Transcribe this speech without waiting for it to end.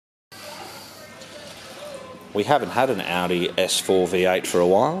We haven't had an Audi S4 V8 for a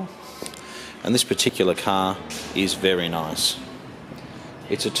while, and this particular car is very nice.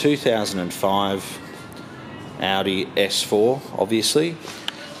 It's a 2005 Audi S4, obviously.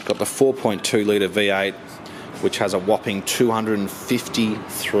 Got the 4.2 litre V8, which has a whopping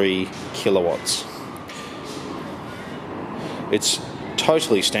 253 kilowatts. It's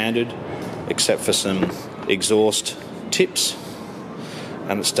totally standard, except for some exhaust tips,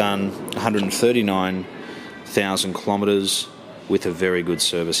 and it's done 139,000 kilometres with a very good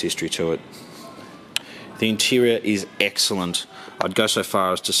service history to it. The interior is excellent. I'd go so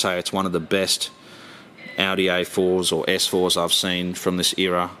far as to say it's one of the best Audi A4s or S4s I've seen from this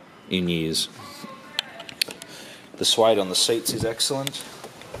era in years. The suede on the seats is excellent.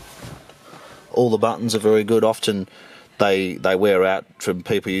 All the buttons are very good. Often they wear out from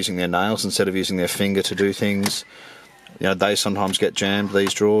people using their nails instead of using their finger to do things. You know, they sometimes get jammed,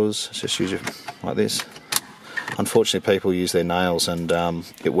 these drawers. Just use it like this. Unfortunately, people use their nails and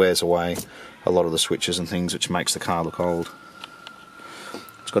it wears away a lot of the switches and things, which makes the car look old.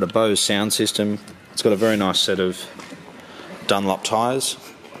 It's got a Bose sound system. It's got a very nice set of Dunlop tyres.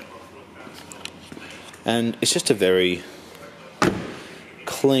 And it's just a very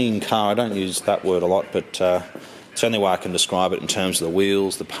clean car. I don't use that word a lot, but it's the only way I can describe it in terms of the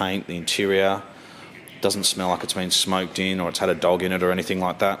wheels, the paint, the interior. It doesn't smell like it's been smoked in or it's had a dog in it or anything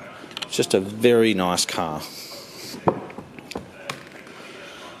like that. It's just a very nice car.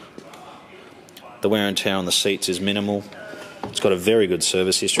 The wear and tear on the seats is minimal. It's got a very good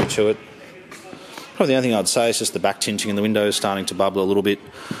service history to it. Probably the only thing I'd say is just the back tinting in the windows starting to bubble a little bit.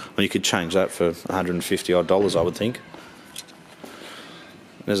 Well, you could change that for $150 odd, I would think.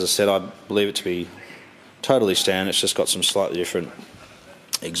 As I said, I believe it to be totally standard. It's just got some slightly different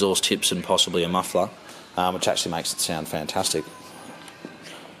exhaust tips and possibly a muffler, which actually makes it sound fantastic.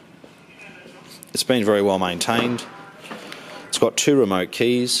 It's been very well maintained. It's got 2 remote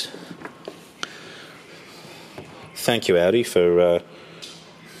keys. Thank you, Audi, for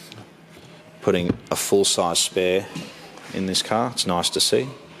putting a full-size spare in this car. It's nice to see.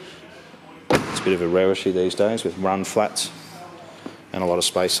 It's a bit of a rarity these days with run flats and a lot of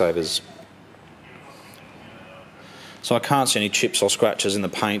space savers. So I can't see any chips or scratches in the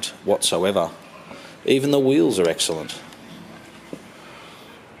paint whatsoever. Even the wheels are excellent.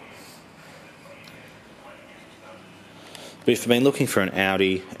 But if you've been looking for an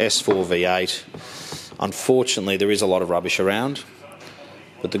Audi S4 V8, unfortunately there is a lot of rubbish around.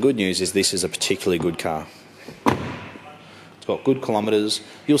 But the good news is this is a particularly good car. It's got good kilometres.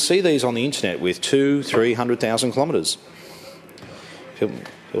 You'll see these on the internet with 200,000-300,000 kilometres.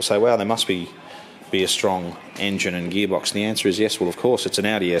 People say, wow, there must be a strong engine and gearbox. And the answer is yes. Well, of course, it's an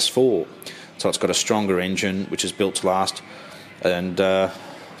Audi S4. So it's got a stronger engine, which is built to last, and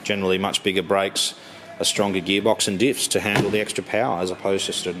generally much bigger brakes, a stronger gearbox and diffs to handle the extra power, as opposed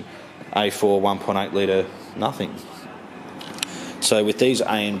to just an A4 1.8 litre nothing. So with these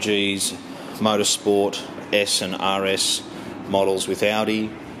AMGs, Motorsport, S and RS models with Audi,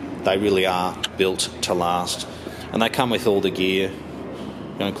 they really are built to last. And they come with all the gear,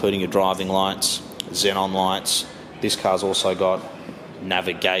 including your driving lights, xenon lights. This car's also got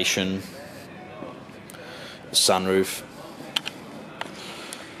navigation, sunroof.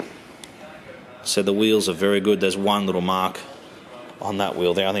 So the wheels are very good. There's one little mark on that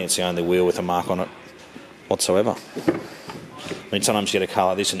wheel there. I think it's the only wheel with a mark on it whatsoever. I mean, sometimes you get a car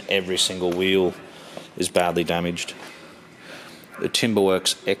like this and every single wheel is badly damaged. The timber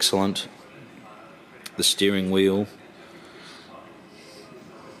work's excellent. The steering wheel.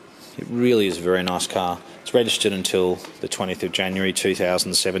 It really is a very nice car. It's registered until the 20th of January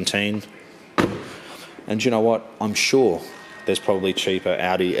 2017. And you know what? I'm sure there's probably cheaper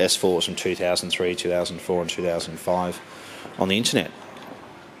Audi S4s from 2003, 2004 and 2005 on the internet.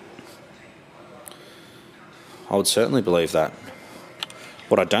 I would certainly believe that.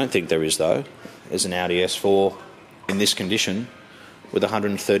 What I don't think there is, though, is an Audi S4 in this condition with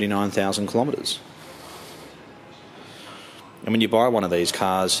 139,000 kilometres. And when you buy one of these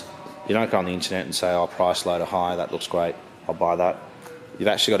cars, you don't go on the internet and say, oh, price loader high, that looks great, I'll buy that. You've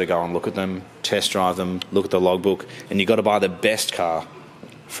actually got to go and look at them, test drive them, look at the logbook, and you've got to buy the best car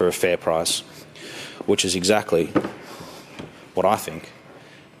for a fair price, which is exactly what I think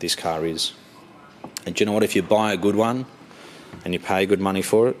this car is. And do you know what? If you buy a good one and you pay good money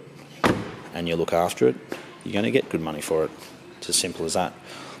for it and you look after it, you're going to get good money for it. It's as simple as that.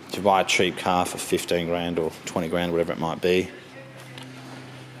 If you buy a cheap car for 15 grand or 20 grand, whatever it might be,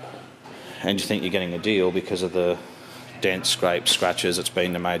 and you think you're getting a deal because of the dents, scrapes, scratches, it's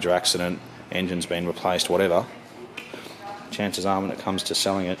been a major accident, engine's been replaced, whatever, chances are when it comes to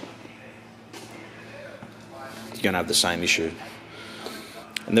selling it, you're going to have the same issue.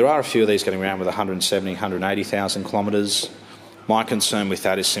 And there are a few of these getting around with 170, 180,000 kilometres. My concern with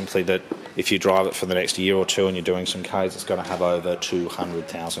that is simply that if you drive it for the next year or two and you're doing some Ks, it's going to have over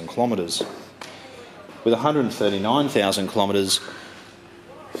 200,000 kilometres. With 139,000 kilometres,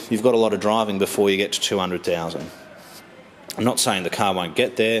 you've got a lot of driving before you get to 200,000. I'm not saying the car won't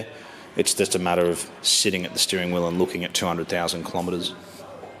get there, it's just a matter of sitting at the steering wheel and looking at 200,000 kilometres.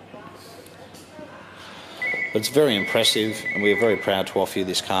 But it's very impressive, and we're very proud to offer you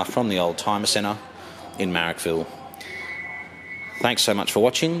this car from the Oldtimer Centre in Marrickville. Thanks so much for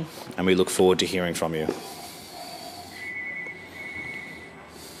watching, and we look forward to hearing from you.